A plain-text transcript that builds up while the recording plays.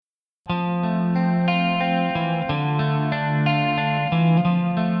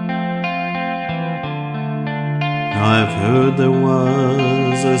heard there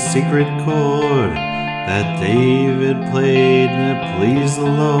was a secret chord that David played and it pleased the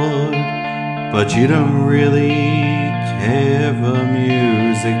Lord. But you don't really care for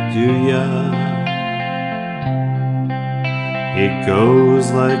music, do ya? It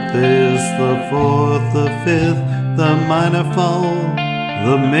goes like this: the fourth, the fifth, the minor fall,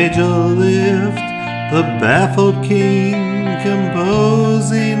 the major lift, the baffled king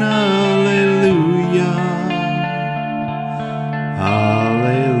composing Alleluia,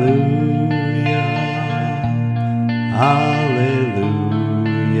 Alleluia, Alleluia,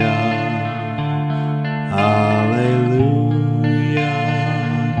 Alleluia,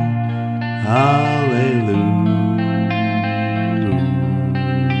 Alleluia.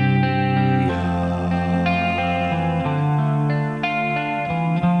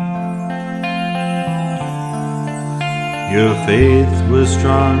 Your faith was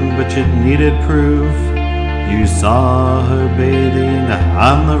strong, but it needed proof. You saw her bathing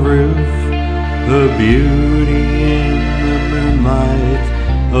on the roof, her beauty in the moonlight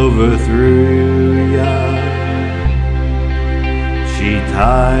overthrew ya. She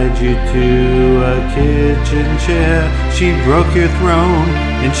tied you to a kitchen chair, she broke your throne,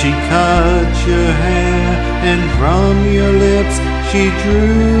 and she cut your hair, and from your lips she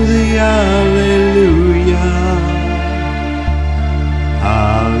drew the Alleluia.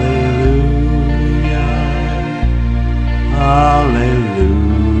 Hallelujah, hallelujah,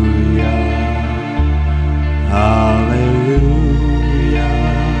 hallelujah,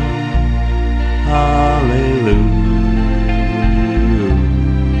 hallelujah.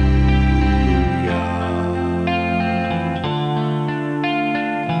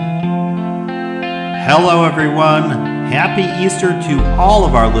 Hello, everyone. Happy Easter to all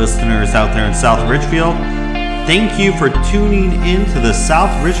of our listeners out there in South Richfield. Thank you for tuning in to the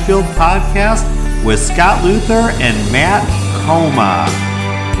South Richfield podcast with Scott Luther and Matt Coma.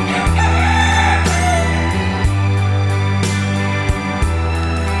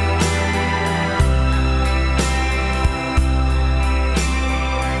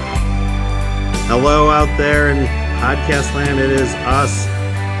 Hello out there in podcast land. It is us,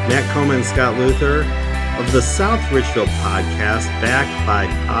 Matt Coma and Scott Luther of the South Richfield podcast, back by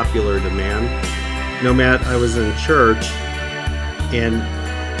popular demand. No, Matt, I was in church, and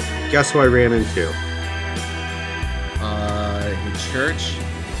guess who I ran into? In church?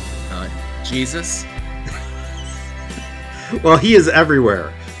 Jesus? Well, he is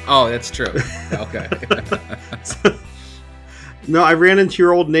everywhere. Oh, that's true. Okay. No, I ran into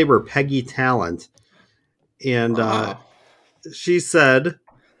your old neighbor, Peggy Talent, and she said,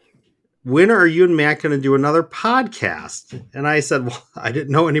 "When are you and Matt going to do another podcast?" And I said, "Well, I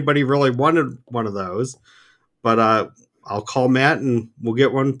didn't know anybody really wanted one of those, but I'll call Matt and we'll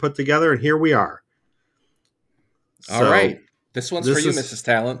get one put together." And here we are. All right. This one's for you, Mrs.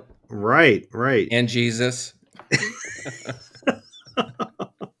 Talent. Right. And Jesus.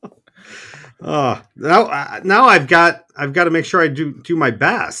 Now I've got to make sure I do my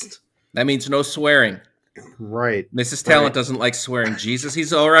best. That means no swearing. Right. Mrs. Talent doesn't like swearing. Jesus,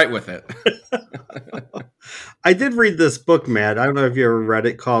 he's all right with it. I did read this book, Matt. I don't know if you ever read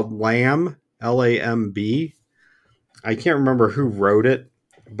it, called Lamb, Lamb. I can't remember who wrote it,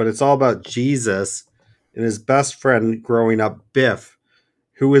 but it's all about Jesus and his best friend growing up, Biff,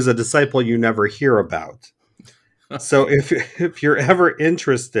 who is a disciple you never hear about. So if you're ever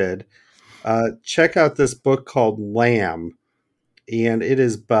interested, check out this book called Lamb, and it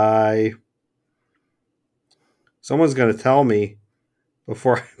is by... Someone's going to tell me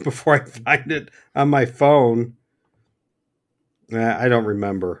before I find it on my phone. I don't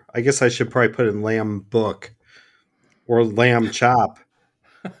remember. I guess I should probably put in Lamb Book or Lamb Chop.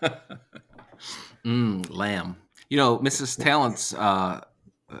 Lamb. You know, Mrs. Talent's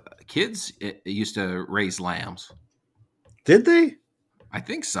kids used to raise lambs. Did they? I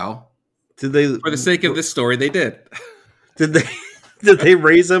think so. Did they? For the sake of this story, they did. Did they? Did they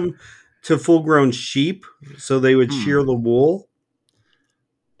raise them to full-grown sheep so they would shear the wool?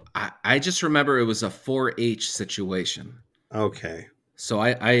 I just remember it was a 4-H situation. Okay. So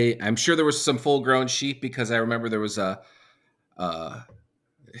I'm sure there was some full-grown sheep, because I remember there was at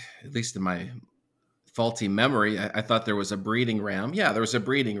least in my faulty memory, I thought there was a breeding ram. Yeah, there was a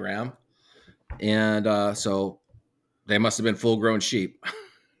breeding ram. And so they must have been full-grown sheep.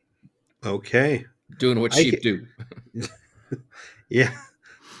 Okay. Doing what sheep do. Yeah.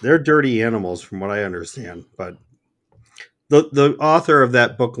 They're dirty animals from what I understand. But the author of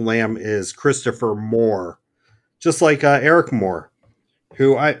that book, Lamb, is Christopher Moore. Just like Eric Moore,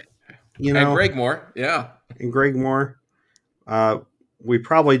 who and Greg Moore. Yeah. And Greg Moore. We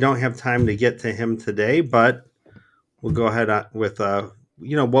probably don't have time to get to him today, but we'll go ahead with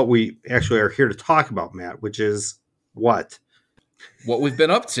what we actually are here to talk about, Matt, which is what? What we've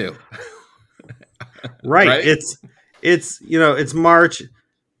been up to, Right. right? It's March.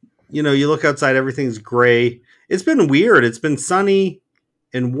 You look outside, everything's gray. It's been weird. It's been sunny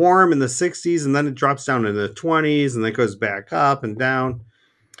and warm in the 60s, and then it drops down into the 20s, and then goes back up and down.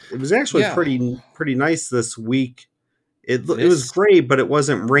 It was actually Yeah. pretty nice this week. It was This gray, but it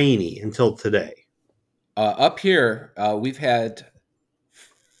wasn't rainy until today. up here, we've had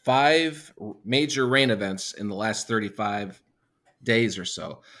 5 major rain events in the last 35 days or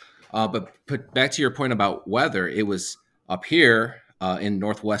so. But back to your point about weather, it was up here in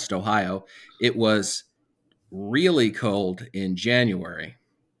Northwest Ohio. It was really cold in January,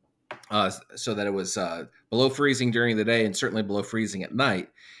 so that it was below freezing during the day and certainly below freezing at night.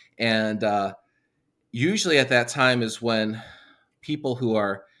 And usually at that time is when people who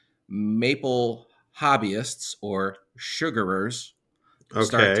are maple hobbyists or sugarers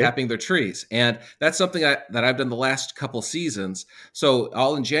start Okay. tapping their trees. And that's something that I've done the last couple seasons. So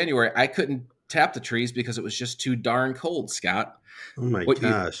all in January, I couldn't tap the trees because it was just too darn cold, Scott. Oh my What you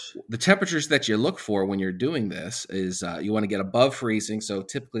gosh. The temperatures that you look for when you're doing this is you want to get above freezing, so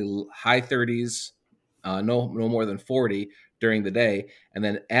typically high 30s, no more than 40 during the day, and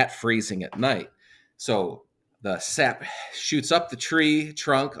then at freezing at night. So the sap shoots up the tree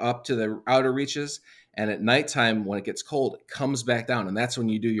trunk up to the outer reaches, and at nighttime when it gets cold, it comes back down, and that's when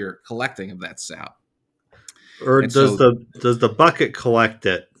you do your collecting of that sap. Or And does so, the bucket collect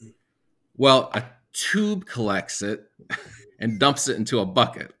it? well, a tube collects it and dumps it into a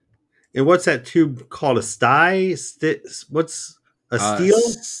bucket. And what's that tube called? A sty? What's a steel?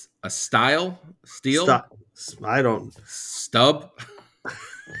 A steel Stop. I don't. stub.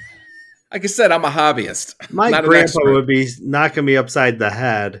 Like I said, I'm a hobbyist, My not an grandpa expert. would be knocking me upside the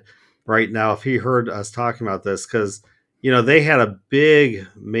head right now if he heard us talking about this because they had a big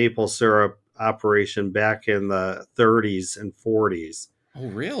maple syrup operation back in the 30s and 40s. Oh,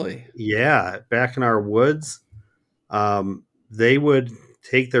 really? Yeah, back in our woods, they would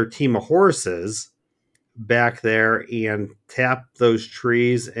take their team of horses back there and tap those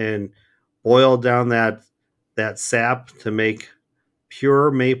trees and boil down that sap to make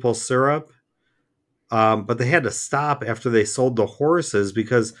pure maple syrup. But they had to stop after they sold the horses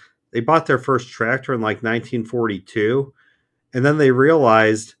because they bought their first tractor in like 1942, and then they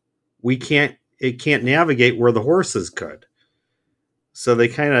realized it can't navigate where the horses could. So they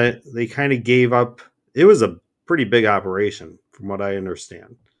kind of gave up. It was a pretty big operation, from what I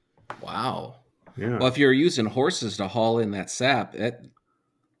understand. Wow. Yeah, Well, if you're using horses to haul in that sap,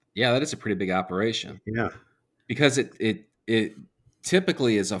 yeah, that is a pretty big operation yeah. because it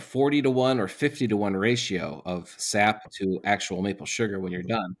typically is a 40-to-1 or 50-to-1 ratio of sap to actual maple sugar when you're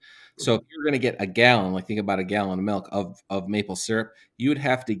done. So if you're going to get a gallon, like think about a gallon of milk of maple syrup, you would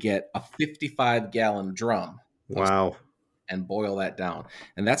have to get a 55-gallon drum of Wow. and boil that down.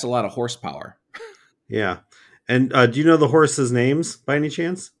 And that's a lot of horsepower. Yeah. And do you know the horses' names by any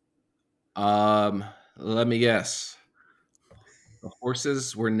chance? Um, Let me guess. The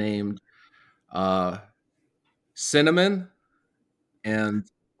horses were named uh, Cinnamon and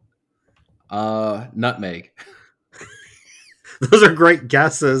Nutmeg. Those are great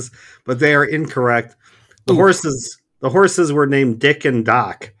guesses, but they are incorrect. The Oof. horses were named Dick and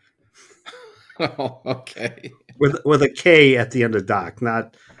Doc Oh, okay. with a K at the end of Doc,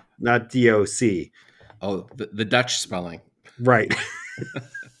 not DOC. Oh, the Dutch spelling. Right.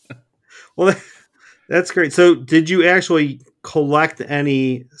 Well, that's great. So, did you actually collect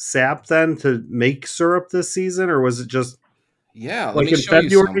any sap then to make syrup this season, or was it just Yeah, let like me in show you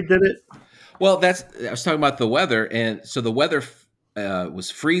February? some. Did it? Well, I was talking about the weather, and so the weather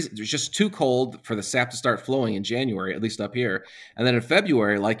was freezing. It was just too cold for the sap to start flowing in January, at least up here. And then in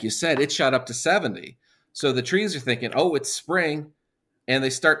February, like you said, it shot up to 70. So the trees are thinking, "Oh, it's spring," and they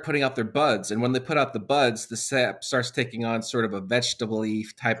start putting out their buds. And when they put out the buds, the sap starts taking on sort of a vegetable-y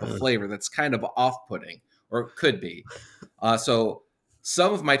type of Uh, flavor that's kind of off-putting, or it could be. So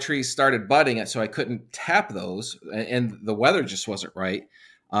some of my trees started budding, so I couldn't tap those, and the weather just wasn't right.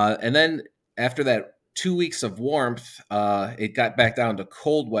 And then after that 2 weeks of warmth, it got back down to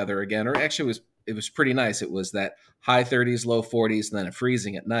cold weather again, or actually it was pretty nice. It was that high 30s, low 40s, and then a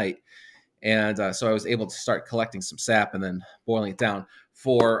freezing at night. And so I was able to start collecting some sap and then boiling it down.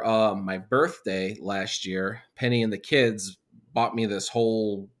 For my birthday last year, Penny and the kids bought me this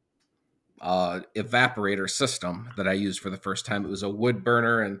whole evaporator system that I used for the first time. It was a wood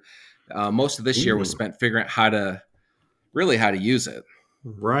burner, and most of this year was ooh, spent figuring out how to use it.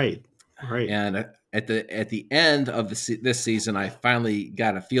 right, right. And at the end of this season, I finally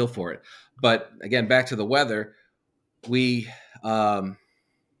got a feel for it. But again, back to the weather. we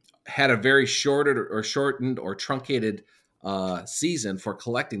had a very shortened or truncated season for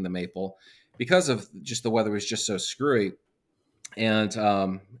collecting the maple because of just the weather was just so screwy. And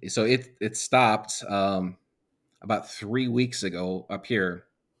so it stopped about 3 weeks ago up here.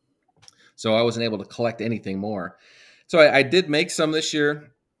 So I wasn't able to collect anything more. So I did make some this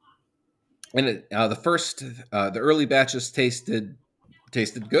year, and the early batches tasted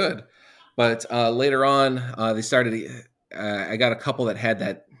good, but later on they started. I got a couple that had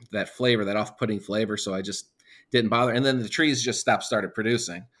that flavor, that off-putting flavor, so I just didn't bother. And then the trees just started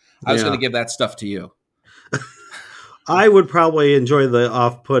producing. I was going Yeah. to give that stuff to you. I would probably enjoy the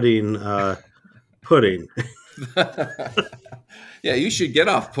off-putting pudding. Yeah, you should get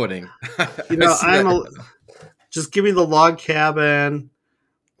off pudding. You I know, see that. just give me the log cabin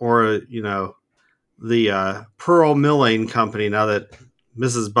or, the Pearl Milling Company now that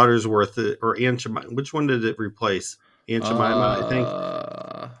Mrs. Buttersworth or Aunt Jemima, which one did it replace? Aunt Jemima, I think.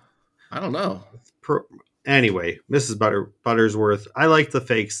 Uh, I don't know. Anyway, Mrs. Buttersworth. I like the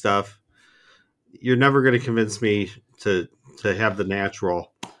fake stuff. You're never going to convince me to have the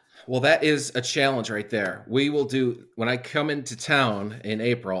natural. Well, that is a challenge right there. We will do when I come into town in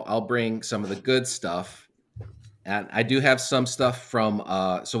April. I'll bring some of the good stuff, and I do have some stuff from.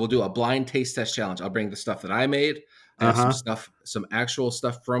 So we'll do a blind taste test challenge. I'll bring the stuff that I made. I Uh have huh. some actual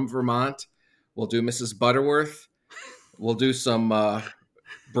stuff from Vermont. We'll do Mrs. Butterworth. We'll do some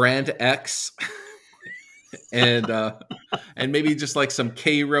Brand X, and and maybe just like some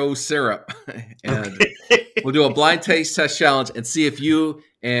K Rose syrup, and Okay. we'll do a blind taste test challenge and see if you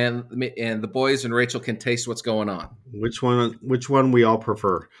and the boys and Rachel can taste what's going on. Which one? Which one we all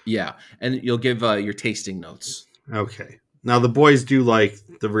prefer? Yeah, and you'll give your tasting notes. Okay. Now the boys do like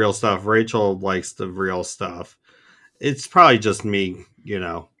the real stuff. Rachel likes the real stuff. It's probably just me,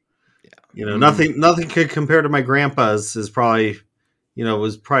 Mm. nothing could compare to my grandpa's. Is probably,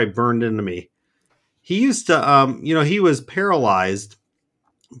 was probably burned into me. He used to, he was paralyzed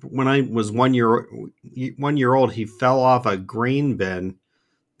when I was 1 year old. He fell off a grain bin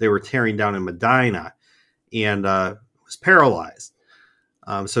they were tearing down in Medina, and was paralyzed.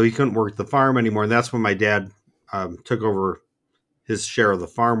 So he couldn't work the farm anymore, and that's when my dad took over his share of the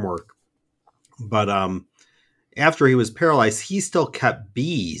farm work. But after he was paralyzed, he still kept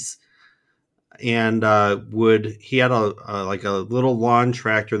bees, and would he had like a little lawn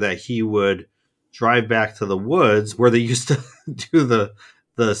tractor that he would drive back to the woods where they used to do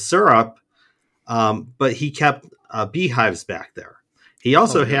the syrup. But he kept beehives back there. He Oh,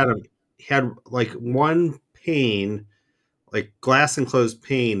 also good. had like one pane, like glass enclosed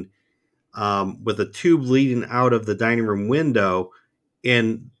pane, with a tube leading out of the dining room window,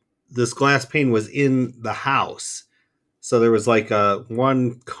 and this glass pane was in the house. So there was like a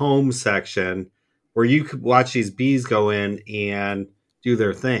one comb section where you could watch these bees go in and do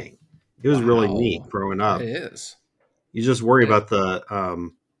their thing. It was really neat Wow, growing it up. is. You just worry It, about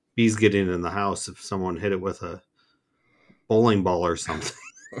the bees getting in the house if someone hit it with a bowling ball or something.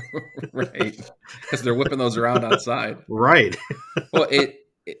 right, because they're whipping those around outside. Right. Well,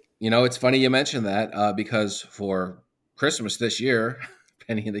 it's funny you mentioned that because for Christmas this year,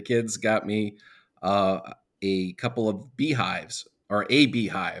 Penny and the kids got me a couple of beehives or a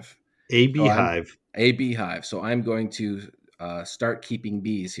beehive. A So I'm beehive. a beehive. So I'm going to start keeping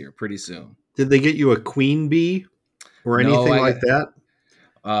bees here pretty soon. Did they get you a queen bee or No, anything I like got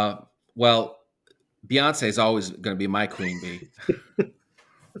that? well, Beyonce is always going to be my queen bee,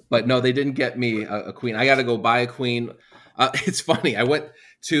 but no, they didn't get me a queen. I got to go buy a queen. It's funny. I went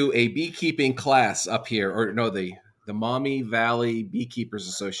to a beekeeping class up here, or no, the Maumee Valley Beekeepers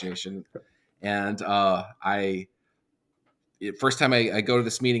Association, and I first time I go to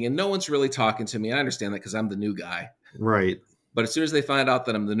this meeting, and no one's really talking to me. I understand that because I'm the new guy. Right. But as soon as they find out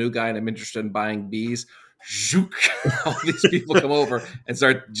that I'm the new guy and I'm interested in buying bees, zook, all these people come over and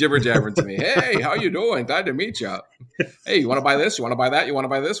start jibber jabbering to me. Hey, how you doing? Glad to meet you. Hey, you want to buy this? You want to buy that? You want to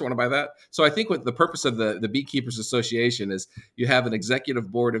buy this? You want to buy that? So I think what the purpose of the Beekeepers Association is, you have an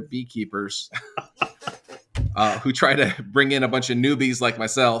executive board of beekeepers who try to bring in a bunch of newbies like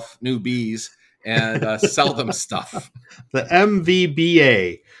myself, newbies, and sell them stuff. The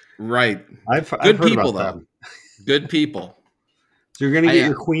MVBA. Right. I've Good heard people about though. them. Good people. So you're gonna I get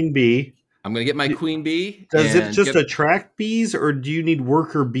your queen bee. I'm gonna get my queen bee Does it and just get attract bees, or do you need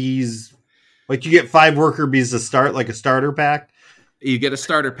worker bees? Like you get 5 worker bees to start, like a starter pack. you get a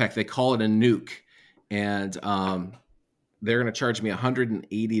starter pack. They call it a nuke, and they're gonna charge me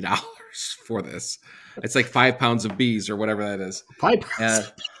 $180 for this. It's like 5 pounds of bees or whatever that is. 5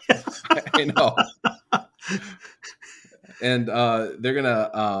 pounds. And I know. And they're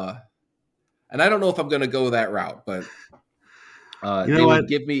gonna and I don't know if I'm going to go that route, but You know they what? would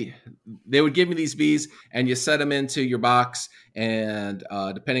give me these bees, and you set them into your box, and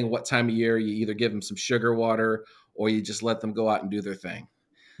depending on what time of year, you either give them some sugar water or you just let them go out and do their thing.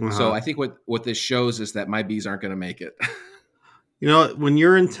 So Uh-huh. I think what this shows is that my bees aren't going to make it. You know, when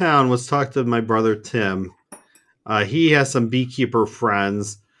you're in town, let's talk to my brother Tim. He has some beekeeper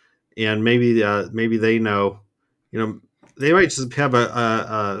friends, and maybe they know. You know, they might just have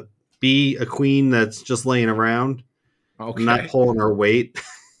a queen that's just laying around and not Okay, pulling her weight,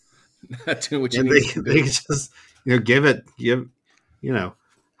 not doing what she and needs to they do. just give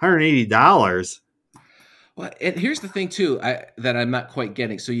 $180. Well, and here's the thing too, that I'm not quite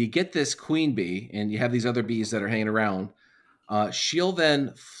getting. So you get this queen bee, and you have these other bees that are hanging around. She'll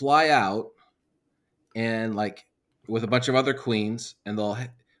then fly out and like with a bunch of other queens, and they'll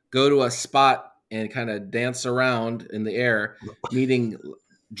go to a spot and kind of dance around in the air, meeting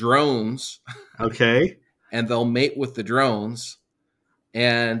drones, Okay, and they'll mate with the drones,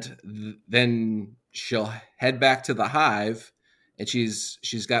 and then she'll head back to the hive, and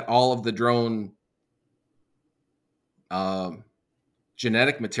she's got all of the drone um,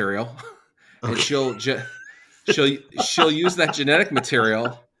 genetic material, and okay, she'll use that genetic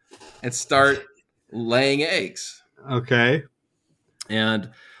material and start laying eggs, okay. and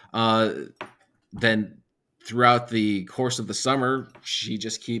uh, then throughout the course of the summer, she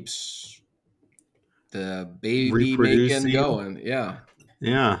just keeps the baby making Reproducing. going. Yeah,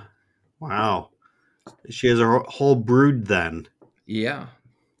 Yeah. Wow. She has a whole brood then. yeah,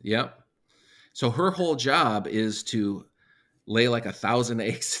 yep. So her whole job is to lay like 1,000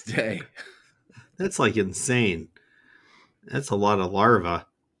 eggs a day. That's like insane. That's a lot of larvae.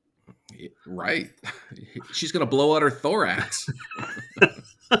 Right. She's gonna blow out her thorax.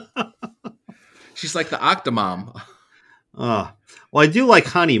 She's like the Octomom. Oh, well, I do like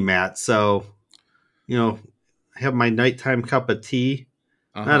honey, Matt. So, you know, I have my nighttime cup of tea.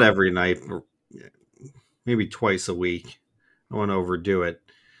 Uh Not huh. every night, but maybe twice a week. I want to overdo it.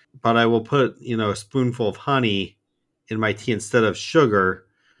 But I will put, a spoonful of honey in my tea instead of sugar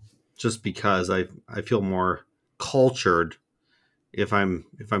just because I feel more cultured if I'm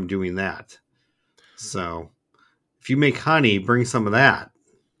doing that. So, if you make honey, bring some of that.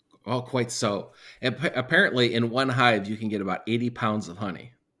 Oh, quite so. And apparently, in one hive, you can get about 80 pounds of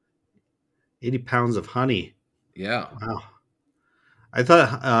honey. 80 pounds of honey. Yeah, Wow. I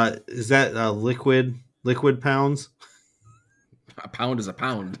thought is that liquid pounds? a pound is a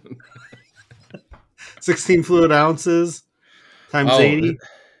pound. 16 fluid ounces times Oh, 80.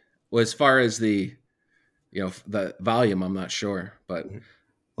 well, as far as the volume, I'm not sure, but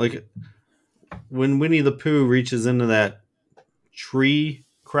Like when Winnie the Pooh reaches into that tree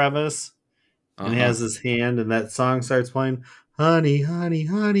crevice uh and huh. has his hand and that song starts playing, honey, honey,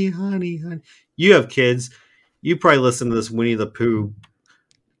 honey, honey, honey. You have kids. You probably listen to this Winnie the Pooh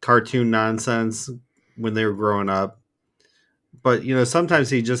cartoon nonsense when they were growing up. But sometimes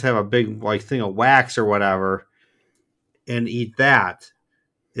he just have a big like thing of wax or whatever and eat that.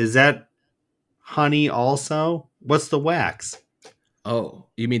 Is that honey also? What's the wax? Oh,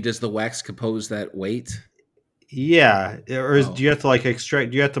 you mean does the wax compose that weight? Yeah, do Oh, you have to like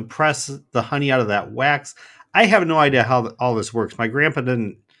extract? Do you have to press the honey out of that wax? I have no idea how all this works. My grandpa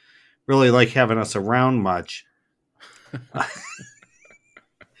didn't really like having us around much.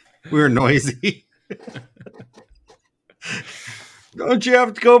 We were noisy. Don't you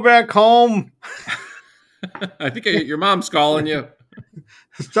have to go back home? I think your mom's calling you.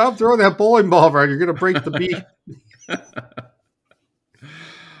 Stop throwing that bowling ball around. You're gonna break the bee.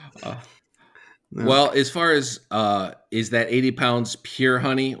 Uh, No. well, as far as is that 80 pounds pure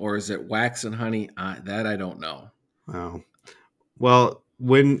honey or is it wax and honey? That I don't know. Oh. Well,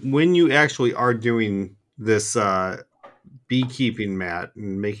 when you actually are doing this beekeeping, Matt,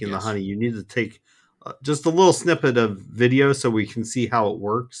 and making the Yes. honey, you need to take just a little snippet of video so we can see how it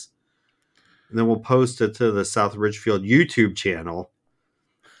works, and then we'll post it to the South Richfield YouTube channel.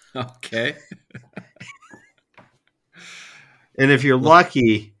 Okay. And if you're Well,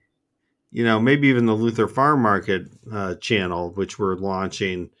 lucky, maybe even the Luther Farm Market channel, which we're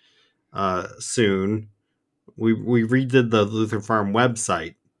launching soon. We redid the Luther Farm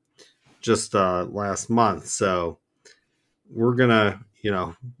website just last month, so we're gonna,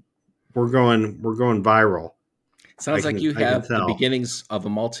 we're going viral. I sounds like can you I can have the tell. beginnings of a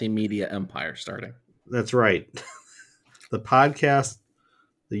multimedia empire starting. That's right. The podcast,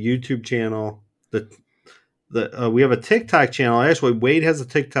 the YouTube channel, the we have a TikTok channel. Actually, Wade has a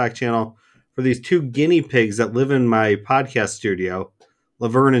TikTok channel for these two guinea pigs that live in my podcast studio,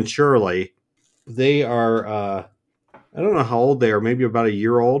 Laverne and Shirley. They are I don't know how old they are, maybe about a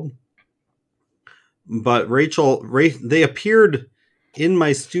year old, But they appeared in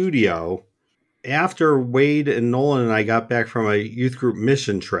my studio after Wade and Nolan and I got back from a youth group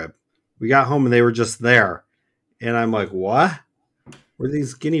mission trip. We got home and they were just there. And I'm like, what? Where did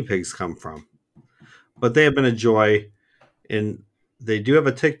these guinea pigs come from? But they have been a joy. And they do have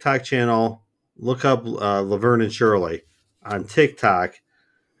a TikTok channel. Look up Laverne and Shirley on TikTok,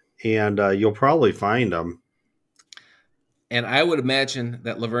 and you'll probably find them. And I would imagine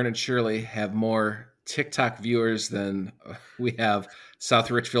that Laverne and Shirley have more TikTok viewers than we have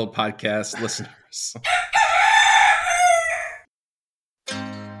South Richfield podcast listeners.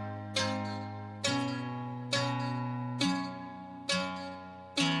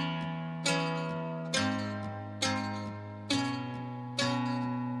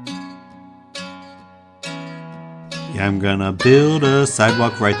 I'm gonna build a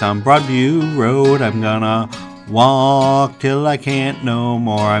sidewalk right down Broadview Road. I'm gonna walk till I can't no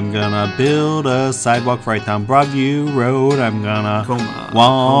more. I'm gonna build a sidewalk right down Broadview Road. I'm gonna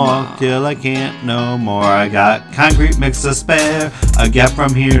walk till I can't no more. I got concrete mix to spare, a gap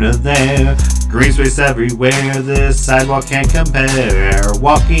from here to there. Green space everywhere, this sidewalk can't compare.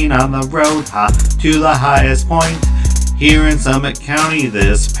 Walking on the road to the highest point. Here in Summit County,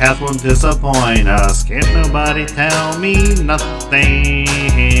 this path won't disappoint us. Can't nobody tell me nothing.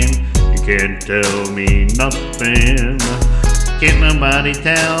 You can't tell me nothing. Can't nobody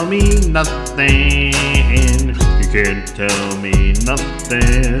tell me nothing. You can't tell me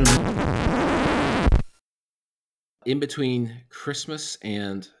nothing. In between Christmas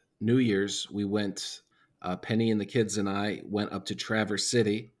and New Year's, we went, Penny and the kids and I went up to Traverse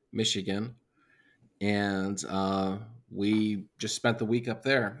City, Michigan, and we just spent the week up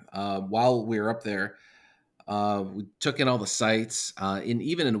there. While we were up there, we took in all the sights. And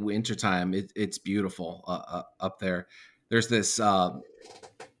even in wintertime, it's beautiful up there. There's this, for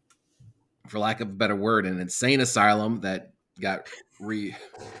lack of a better word, an insane asylum that got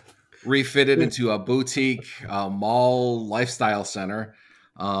refitted into a boutique mall lifestyle center.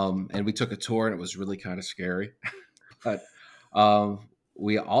 And we took a tour, and it was really kind of scary. But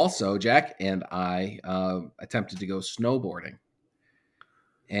we also, Jack and I, attempted to go snowboarding.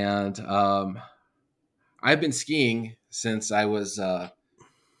 And I've been skiing since I was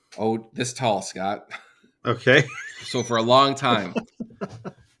this tall, Scott. Okay. So for a long time.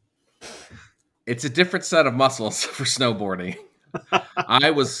 It's a different set of muscles for snowboarding. I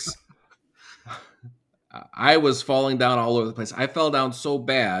was falling down all over the place. I fell down so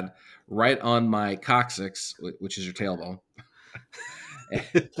bad right on my coccyx, which is your tailbone,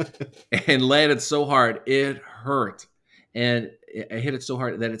 and landed so hard it hurt. And I hit it so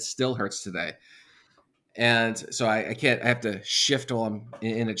hard that it still hurts today. And so I can't. I have to shift while I'm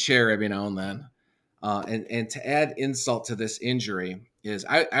in a chair every now and then. And to add insult to this injury is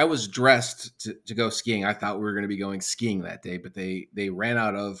I was dressed to go skiing. I thought we were going to be going skiing that day, but they ran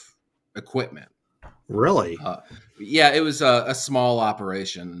out of equipment. Really? Yeah, it was a small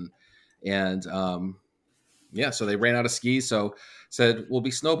operation, and so they ran out of skis. So said we'll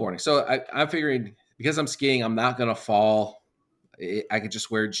be snowboarding. So I'm figuring because I'm skiing, I'm not going to fall. I could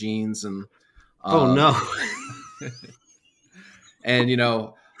just wear jeans and oh no, and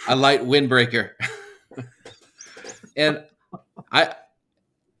a light windbreaker. And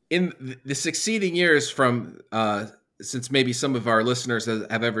in the succeeding years from since maybe some of our listeners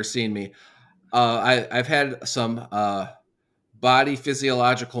have ever seen me, I've had some body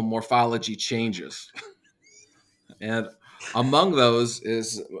physiological morphology changes. And among those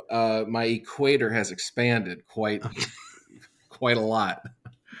is my equator has expanded quite a lot.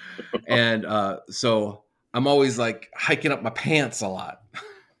 And so I'm always like hiking up my pants a lot.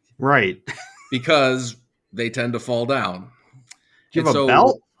 Right. Because they tend to fall down. Do you have a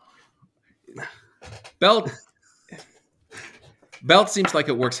belt? Belt seems like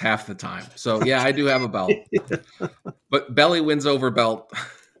it works half the time. So yeah, I do have a belt. But belly wins over belt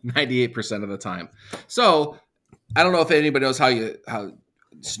 98% of the time. So I don't know if anybody knows how you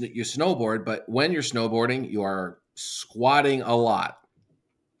snowboard, but when you're snowboarding, you are squatting a lot.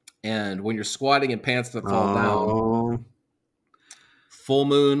 And when you're squatting in pants that fall down, full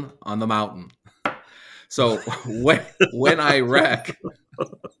moon on the mountain. So when I wreck,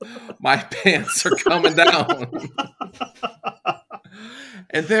 my pants are coming down.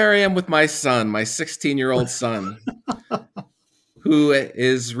 And there I am with my son, my 16-year-old son, who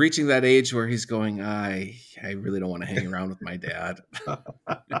is reaching that age where he's going, I really don't want to hang around with my dad.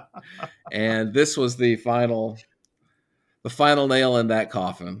 And this was the final nail in that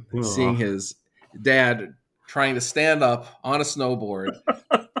coffin, seeing his dad trying to stand up on a snowboard,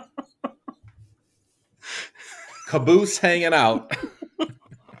 caboose hanging out,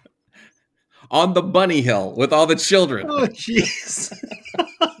 on the bunny hill with all the children. Oh, jeez.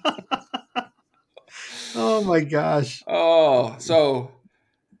 Oh my gosh. Oh, so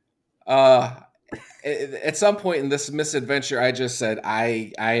uh, at some point in this misadventure, I just said,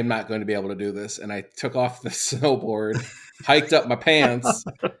 I am not going to be able to do this. And I took off the snowboard, hiked up my pants,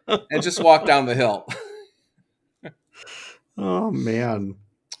 and just walked down the hill. Oh man.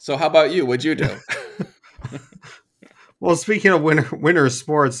 So how about you? What'd you do? Well, speaking of winter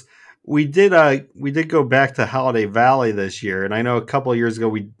sports, we did go back to Holiday Valley this year, and I know a couple of years ago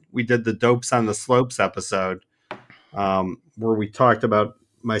we did the Dopes on the Slopes episode, where we talked about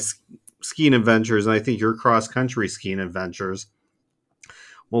my skiing adventures, and I think your cross country skiing adventures.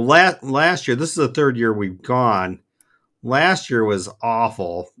 Well, last year, this is the third year we've gone. Last year was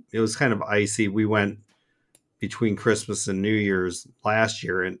awful. It was kind of icy. We went between Christmas and New Year's last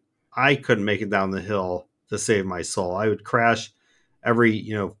year, and I couldn't make it down the hill to save my soul. I would crash every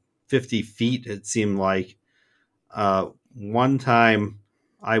 50 feet. It seemed like one time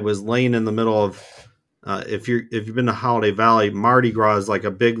I was laying in the middle of if you've been to Holiday Valley, Mardi Gras is like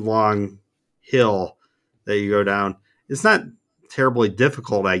a big long hill that you go down. It's not terribly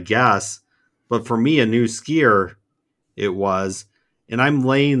difficult, I guess, but for me, a new skier, it was. And I'm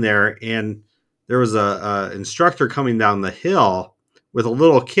laying there, and there was a instructor coming down the hill with a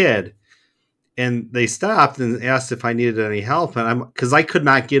little kid, and they stopped and asked if I needed any help, and because I could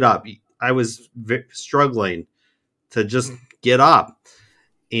not get up. I was struggling to just get up,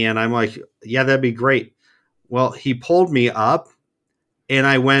 and I'm like, yeah, that'd be great. Well, he pulled me up, and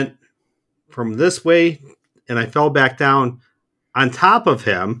I went from this way, and I fell back down on top of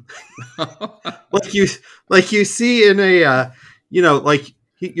him, like you see in a like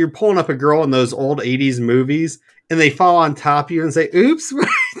you're pulling up a girl in those old 80s movies, and they fall on top of you and say, oops, what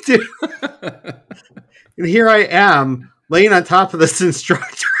did I do? And here I am laying on top of this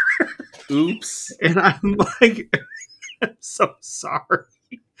instructor. Oops. And I'm like, I'm so sorry.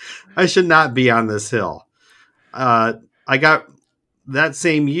 I should not be on this hill. I got that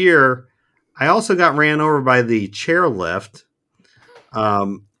same year. I also got ran over by the chairlift.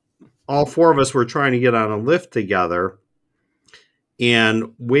 All four of us were trying to get on a lift together,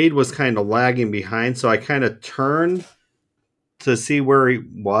 and Wade was kind of lagging behind. So I kind of turned to see where he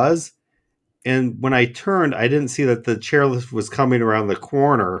was. And when I turned, I didn't see that the chairlift was coming around the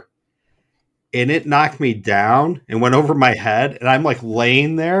corner, and it knocked me down and went over my head. And I'm like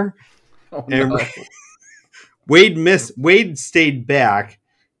laying there. Oh, And no. Wade stayed back.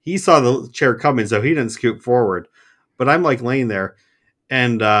 He saw the chair coming, so he didn't scoot forward. But I'm like laying there,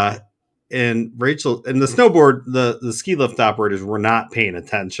 and Rachel and the ski lift operators were not paying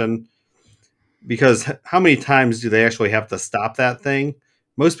attention, because how many times do they actually have to stop that thing?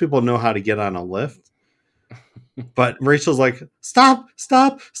 Most people know how to get on a lift, but Rachel's like, stop,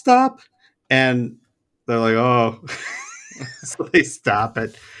 stop, stop. And they're like, oh, so they stop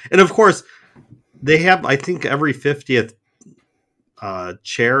it. And of course they have, I think every 50th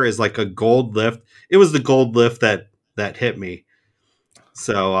chair is like a gold lift. It was the gold lift that hit me.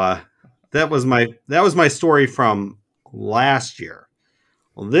 So that was my story from last year.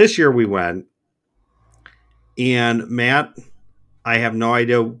 Well, this year we went, and Matt, I have no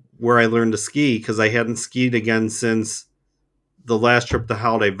idea where I learned to ski, because I hadn't skied again since the last trip to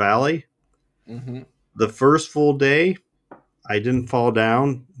Holiday Valley. Mm-hmm. The first full day, I didn't fall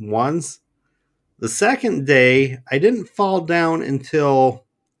down once. The second day, I didn't fall down until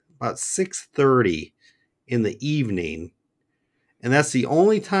about 6:30 in the evening. And that's the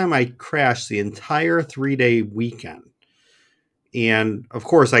only time I crashed the entire 3-day weekend. And of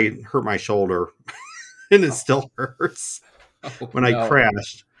course, I hurt my shoulder, and it still hurts when I No.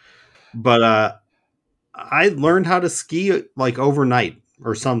 crashed. But I learned how to ski like overnight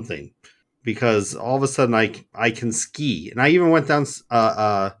or something, because all of a sudden I can ski, and I even went down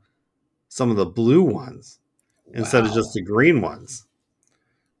some of the blue ones instead of just the green ones,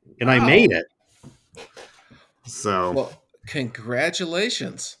 and I Wow. made it. So Well,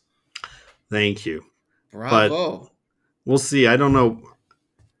 congratulations. thank you, but Bravo. we'll see. I don't know.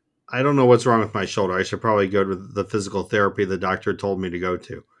 I don't know what's wrong with my shoulder. I should probably go to the physical therapy the doctor told me to go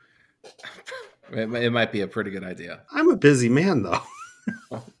to. It might be a pretty good idea. I'm a busy man, though.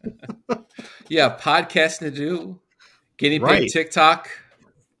 Yeah, podcasting to do, guinea pig Right. TikTok.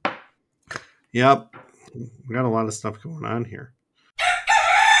 Yep. We got a lot of stuff going on here.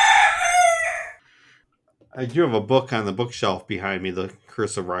 I do have a book on the bookshelf behind me, The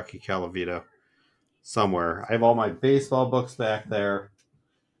Curse of Rocky Calavito, somewhere. I have all my baseball books back there.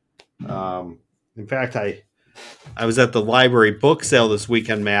 In fact, I was at the library book sale this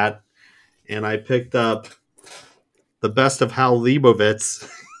weekend, Matt, and I picked up The Best of Hal Leibovitz,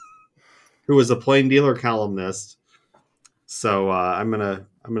 who was a plain dealer columnist. So I'm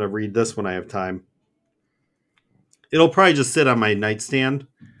gonna read this when I have time. It'll probably just sit on my nightstand.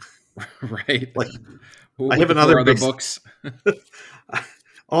 Right. Like I With have the four another other base. books.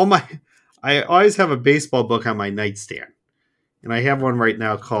 All my I always have a baseball book on my nightstand, and I have one right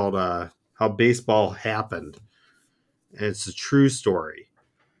now called "How Baseball Happened," and it's a true story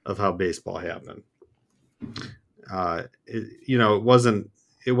of how baseball happened.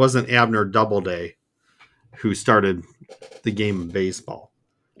 It wasn't Abner Doubleday who started the game of baseball.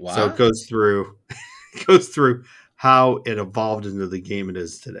 So it What? goes through goes through how it evolved into the game it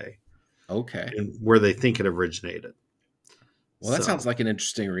is today Okay. and where they think it originated. Well, that So sounds like an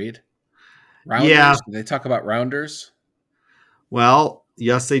interesting read. yeah, Rounders? They talk about rounders? well,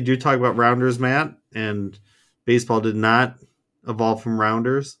 yes, they do talk about rounders, Matt, and baseball did not evolve from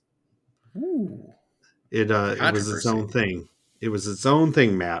rounders. Ooh, It was its controversy. own thing. It was its own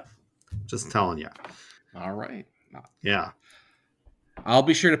thing, Matt. Just telling you. All right. Yeah. I'll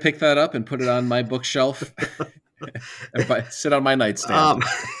be sure to pick that up and put it on my bookshelf and sit on my nightstand. Um,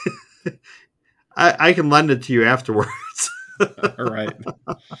 I can lend it to you afterwards. All right.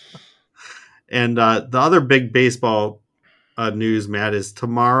 And the other big baseball news, Matt, is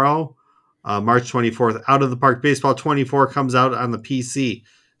tomorrow, March 24th. Out of the Park Baseball 24 comes out on the PC,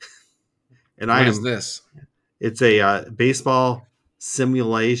 and What is this? it's a baseball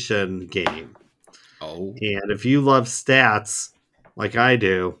simulation game. Oh, And if you love stats like I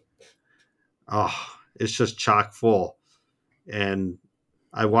do, oh, it's just chock full. And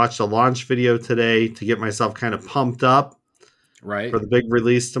I watched a launch video today to get myself kind of pumped up for right. the big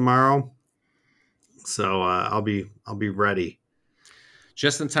release tomorrow. So I'll be ready.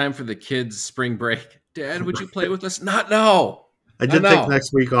 Just in time for the kids' spring break. Dad, would you play with us? Not now. I Not did take now.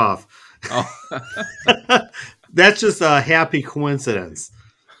 next week off. Oh, That's just a happy coincidence.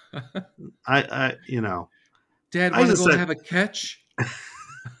 Dad, I want to just go said, have a catch?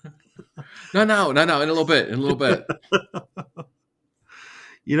 No, no, no, no. In a little bit. In a little bit.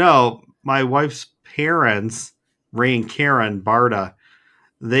 my wife's parents, Ray and Karen Barta,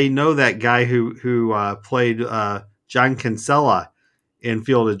 they know that guy who played John Kinsella in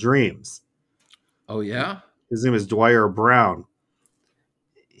Field of Dreams. Oh yeah. His name is Dwyer Brown,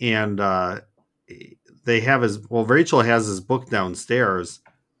 and they have his. Well, Rachel has his book downstairs.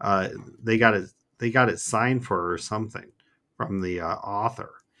 Uh, they got it. They got it signed for her or something from the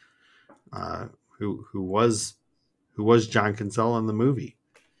author, uh, who was John Kinsella in the movie.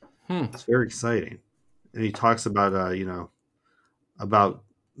 Hmm. It's very exciting, and he talks about about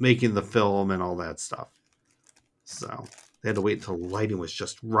making the film and all that stuff. So they had to wait until the lighting was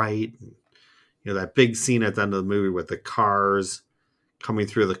just right. And, that big scene at the end of the movie with the cars coming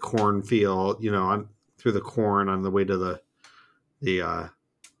through the cornfield, through the corn on the way to the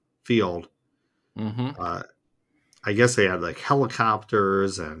field. Mm-hmm. Uh, I guess they had like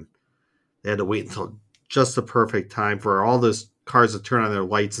helicopters, and they had to wait until just the perfect time for all those cars to turn on their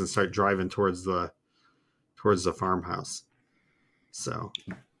lights and start driving towards the farmhouse. So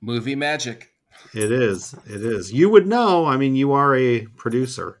Movie magic. it is. It is. You would know. I mean, you are a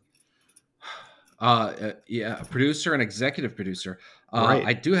producer, Yeah, a producer and executive producer. right?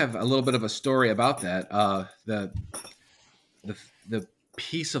 I do have a little bit of a story about that. The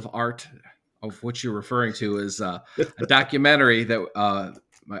piece of art of what you're referring to is a documentary that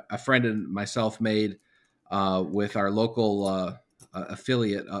a friend and myself made with our local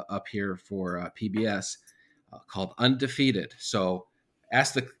affiliate up here for PBS called Undefeated. So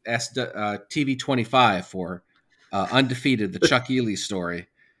ask TV 25 for Undefeated, the Chuck Ely story.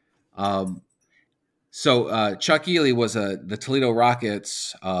 Um, so Chuck Ely was the Toledo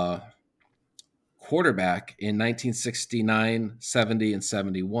Rockets quarterback in 1969, 70, and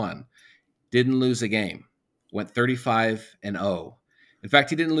 71. Didn't lose a game. Went 35-0. In fact,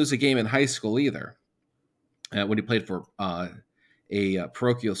 he didn't lose a game in high school either when he played for a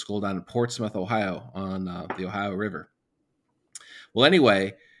parochial school down in Portsmouth, Ohio, on the Ohio River. Well,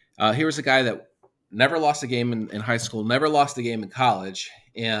 anyway, here was a guy that never lost a game in high school, never lost a game in college,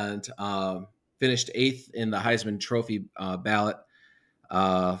 and finished 8th in the Heisman Trophy ballot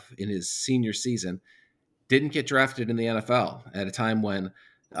in his senior season. Didn't get drafted in the NFL at a time when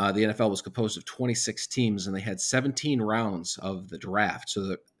the NFL was composed of 26 teams and they had 17 rounds of the draft. So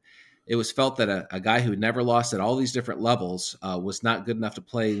that it was felt that a guy who had never lost at all these different levels was not good enough to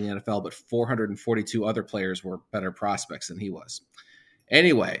play in the NFL, but 442 other players were better prospects than he was.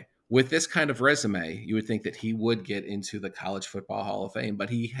 Anyway, with this kind of resume, you would think that he would get into the College Football Hall of Fame, but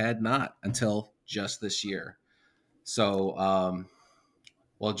he had not until just this year. So,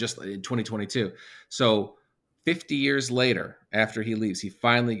 just in 2022. So 50 years later, after he leaves, he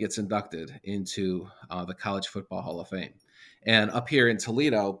finally gets inducted into the College Football Hall of Fame. And up here in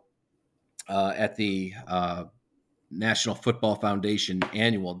Toledo, at the National Football Foundation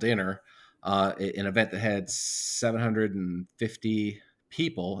annual dinner, an event that had 750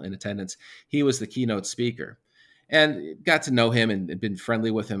 people in attendance, he was the keynote speaker. And got to know him and been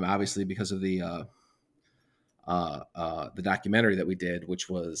friendly with him, obviously, because of the documentary that we did, which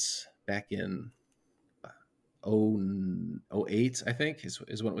was back in 08, I think,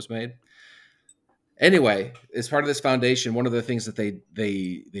 is when it was made. Anyway, as part of this foundation, one of the things that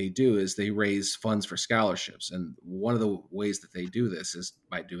they do is they raise funds for scholarships, and one of the ways that they do this is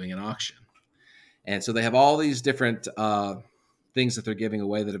by doing an auction. And so they have all these different things that they're giving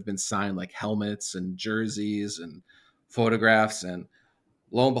away that have been signed, like helmets and jerseys and photographs. And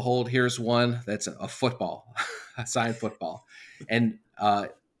lo and behold, here's one that's a football, a signed football. And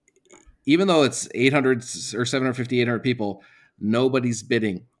even though it's 800 or 750, 800 people, nobody's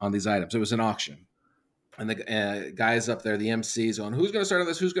bidding on these items. It was an auction. And the guys up there, the MCs, on who's going to start on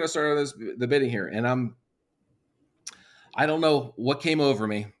this, who's going to start on this, the bidding here. And I don't know what came over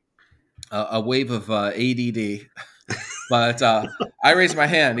me, a wave of ADD, but I raised my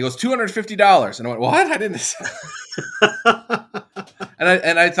hand. He goes, $250. And I went, what? I didn't.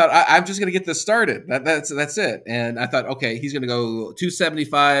 And I thought, I'm just going to get this started. That's it. And I thought, okay, he's going to go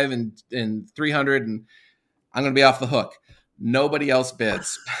 275 and 300, and I'm going to be off the hook. Nobody else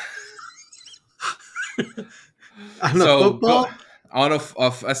bids. On a football? On a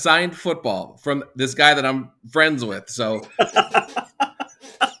signed football from this guy that I'm friends with. So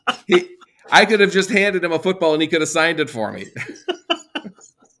I could have just handed him a football and he could have signed it for me.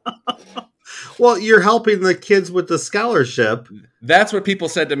 Well, you're helping the kids with the scholarship. That's what people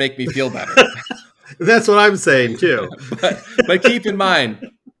said to make me feel better. That's what I'm saying too. But keep in mind,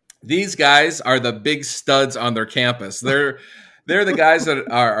 these guys are the big studs on their campus. They're the guys that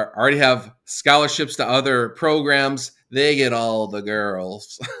already have scholarships to other programs. They get all the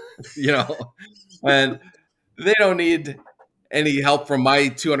girls, and they don't need any help from my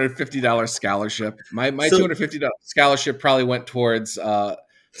 $250 scholarship. My $250 scholarship probably went towards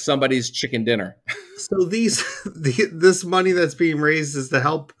somebody's chicken dinner. So this money that's being raised is to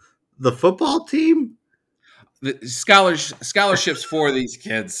help the football team? The scholarships for these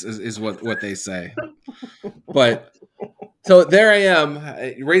kids is what they say. But so there I am,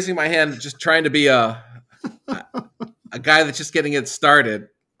 raising my hand, just trying to be a guy that's just getting it started.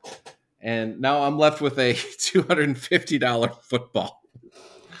 And now I'm left with a $250 football.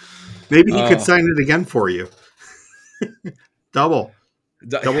 Maybe he could sign it again for you. Double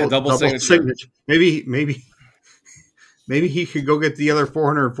signature. Maybe he could go get the other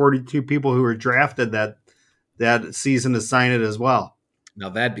 442 people who were drafted that season to sign it as well. Now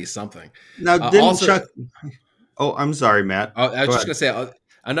that'd be something. Now didn't Chuck? Oh, I'm sorry, Matt. I was just going to say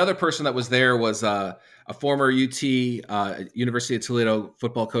another person that was there was a former UT University of Toledo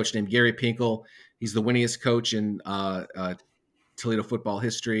football coach named Gary Pinkel. He's the winningest coach in Toledo football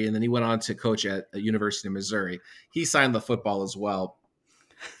history, and then he went on to coach at University of Missouri. He signed the football as well.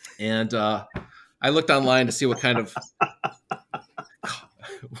 And I looked online to see what kind of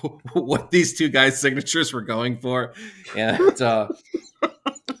what these two guys' signatures were going for, and I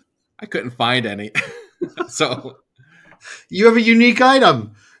couldn't find any. So you have a unique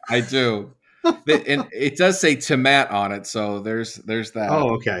item. I do, and it does say to Matt on it. So there's that.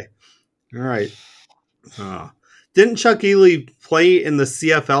 Oh, okay, all right. Didn't Chuck Ely play in the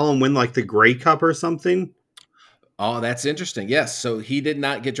CFL and win like the Grey Cup or something? Oh, that's interesting. Yes. So he did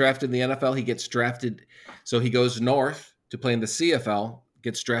not get drafted in the NFL. He gets drafted. So he goes north to play in the CFL,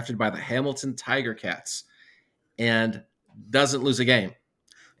 gets drafted by the Hamilton Tiger Cats, and doesn't lose a game.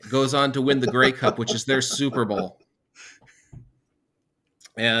 Goes on to win the Grey Cup, which is their Super Bowl.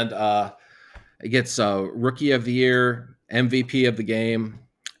 And it gets Rookie of the Year, MVP of the game.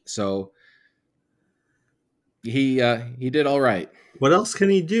 So he did all right. What else can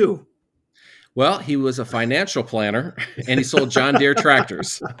he do? Well, he was a financial planner, and he sold John Deere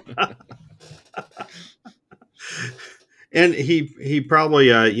tractors. And he probably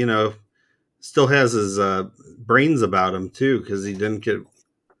still has his brains about him too, because he didn't get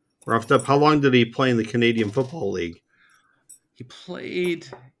roughed up. How long did he play in the Canadian Football League? He played,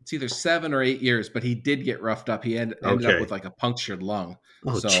 it's either 7 or 8 years, but he did get roughed up. He ended up with like a punctured lung.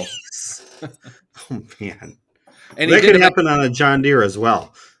 Oh, so, oh man, and that could happen on a John Deere as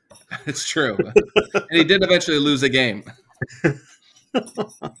well. It's true. And he did eventually lose a game.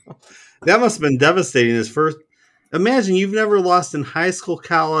 That must have been devastating. His first. Imagine you've never lost in high school,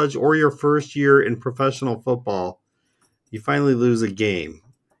 college, or your first year in professional football. You finally lose a game.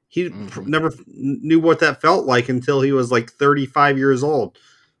 He Hmm. never knew what that felt like until he was like 35 years old.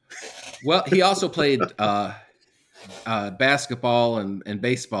 Well, he also played basketball and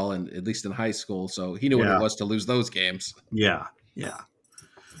baseball, and at least in high school, so he knew what it Yeah. was to lose those games. Yeah. Yeah.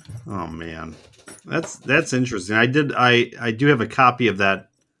 Oh man. That's interesting. I do have a copy of that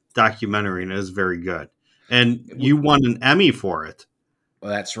documentary and it is very good. And you won an Emmy for it.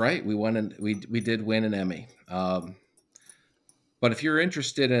 Well, that's right. We won, and we did win an Emmy. But if you're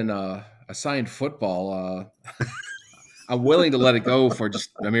interested in assigned football, I'm willing to let it go for just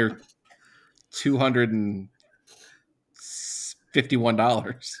a mere $251.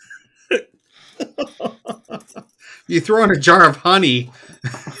 You throw in a jar of honey,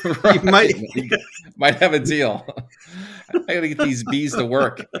 you might. Right? Might have a deal. I got to get these bees to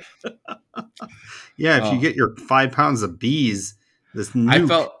work. Yeah, if you Oh, get your 5 pounds of bees, this I nuke.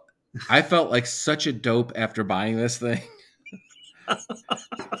 felt I felt like such a dope after buying this thing.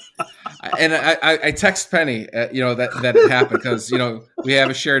 And I text Penny, that it happened because we have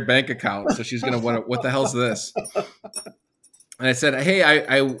a shared bank account, so she's gonna wonder what the hell's this. And I said, hey,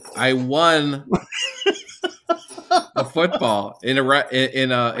 I won a football in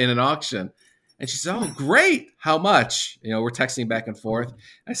an auction. And she said, "Oh, great! How much?" We're texting back and forth.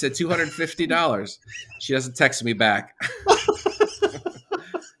 I said $250. She doesn't text me back.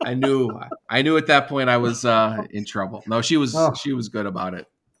 I knew at that point I was in trouble. No, she was Oh, she was good about it.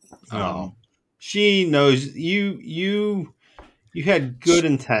 oh. Um, She knows you had good she,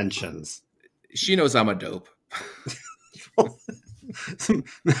 intentions. she knows I'm a dope.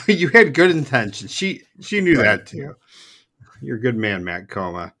 You had good intentions. She knew Right. that too. You're a good man, Matt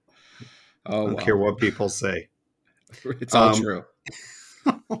Coma. I Oh don't care well, what people say. it's all Um, true.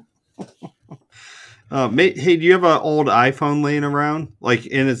 hey, do you have an old iPhone laying around, like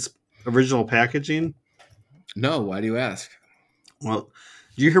in its original packaging? No, why do you ask? Well,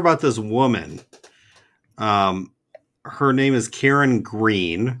 did you hear about this woman? Um, Her name is Karen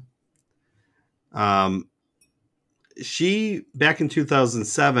Green. Um, she back in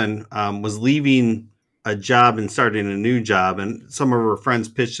 2007 was leaving a job and starting a new job, and some of her friends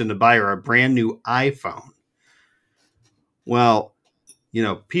pitched in to buy her a brand new iPhone. Well,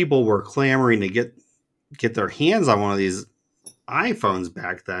 people were clamoring to get their hands on one of these iPhones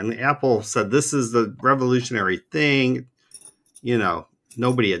back then. Apple said this is the revolutionary thing. You know,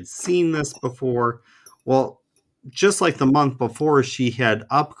 Nobody had seen this before. Well, just like the month before, she had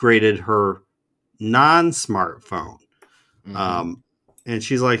upgraded her non-smartphone. Hmm. Um, and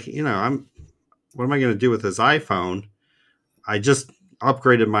she's like, what am I going to do with this iPhone? I just I just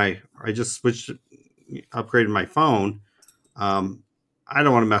upgraded my phone. Um, I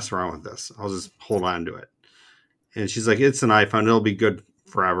don't want to mess around with this. I'll just hold on to it. And she's like, it's an iPhone. It'll be good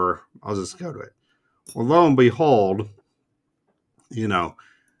forever. I'll just go to it. Well, lo and behold, you know,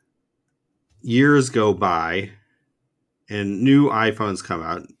 years go by and new iPhones come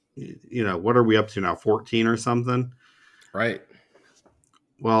out. What are we up to now? 14 or something? Right.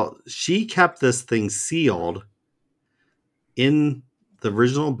 Well, she kept this thing sealed in the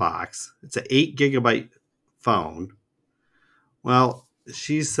original box. It's an 8 gigabyte phone. Well,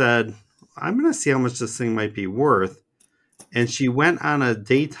 she said, I'm going to see how much this thing might be worth. And she went on a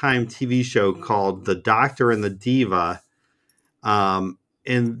daytime TV show called The Doctor and the Diva. And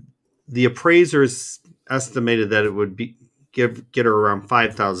the appraisers estimated that it would get her around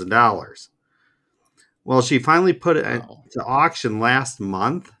 $5,000. Well, she finally put it Wow. to auction last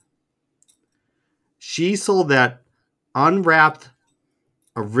month. She sold that unwrapped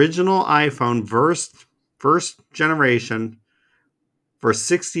original iPhone first generation for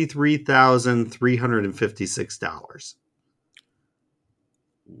 $63,356.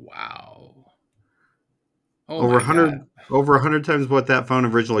 Wow. Oh Over my 100 God. over 100 times what that phone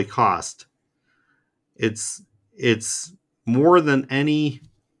originally cost. It's more than any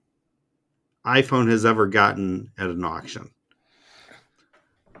iPhone has ever gotten at an auction.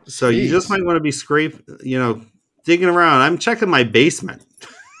 So you just Jeez. might want to be digging around. I'm checking my basement.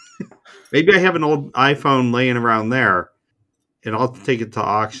 Maybe I have an old iPhone laying around there, and I'll take it to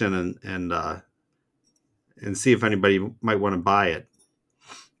auction and see if anybody might want to buy it.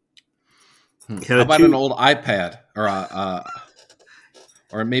 Had How a about an two. old iPad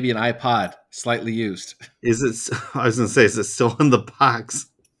or maybe an iPod, slightly used? Is it? I was going to say, is it still in the box?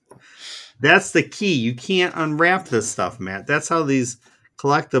 That's the key. You can't unwrap this stuff, Matt. That's how these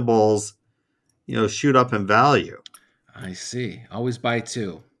collectibles, shoot up in value. I see. Always buy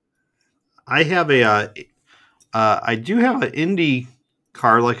two. I have I do have an Indy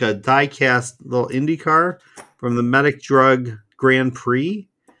car, like a die-cast little Indy car from the Medic Drug Grand Prix,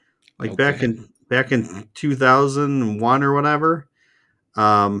 like Okay. back in 2001 or whatever.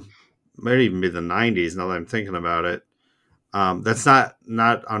 Might even be the 90s now that I'm thinking about it. That's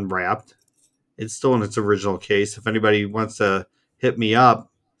not unwrapped. It's still in its original case. If anybody wants to hit me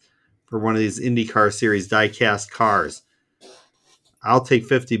up for one of these IndyCar Series die-cast cars, I'll take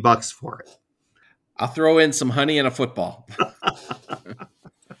 $50 for it. I'll throw in some honey and a football.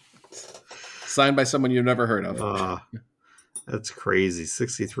 Signed by someone you've never heard of. That's crazy.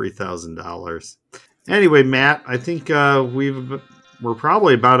 $63,000. Anyway, Matt, I think we're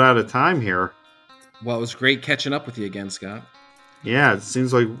probably about out of time here. Well, it was great catching up with you again, Scott. Yeah, it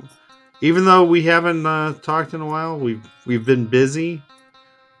seems like even though we haven't talked in a while, we've been busy.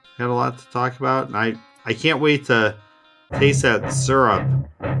 Had a lot to talk about, and I can't wait to taste that syrup.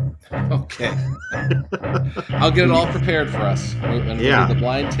 Okay. I'll get it all prepared for us. And we'll do the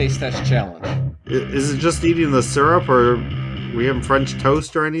blind taste test challenge. Is it just eating the syrup, or we having French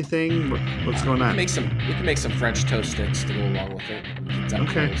toast or anything? What's going on? We can make some French toast sticks to go along with it.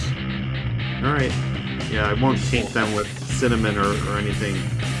 Okay. Those. All right. Yeah, I won't taint them with cinnamon or anything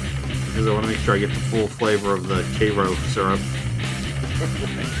because I want to make sure I get the full flavor of the Cairo syrup.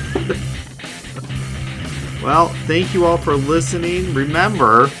 Well, thank you all for listening.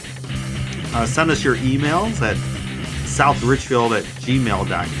 Remember, send us your emails at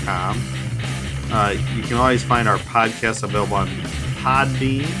southrichfield@gmail.com. You can always find our podcast available on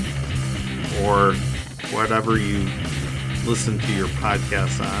Podbean or whatever you listen to your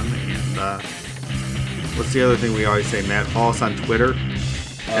podcasts on. And what's the other thing we always say, Matt? Follow us on Twitter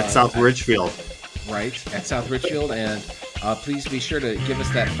at South Richfield. Right, at South Richfield. And please be sure to give us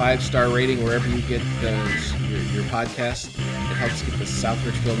that 5-star rating wherever you get your podcast. It helps get the South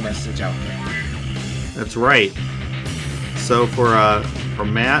Richfield message out there. That's right. So for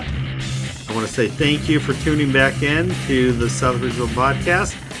Matt, I want to say thank you for tuning back in to the South Richfield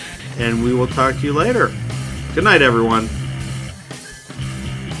podcast, and we will talk to you later. Good night, everyone.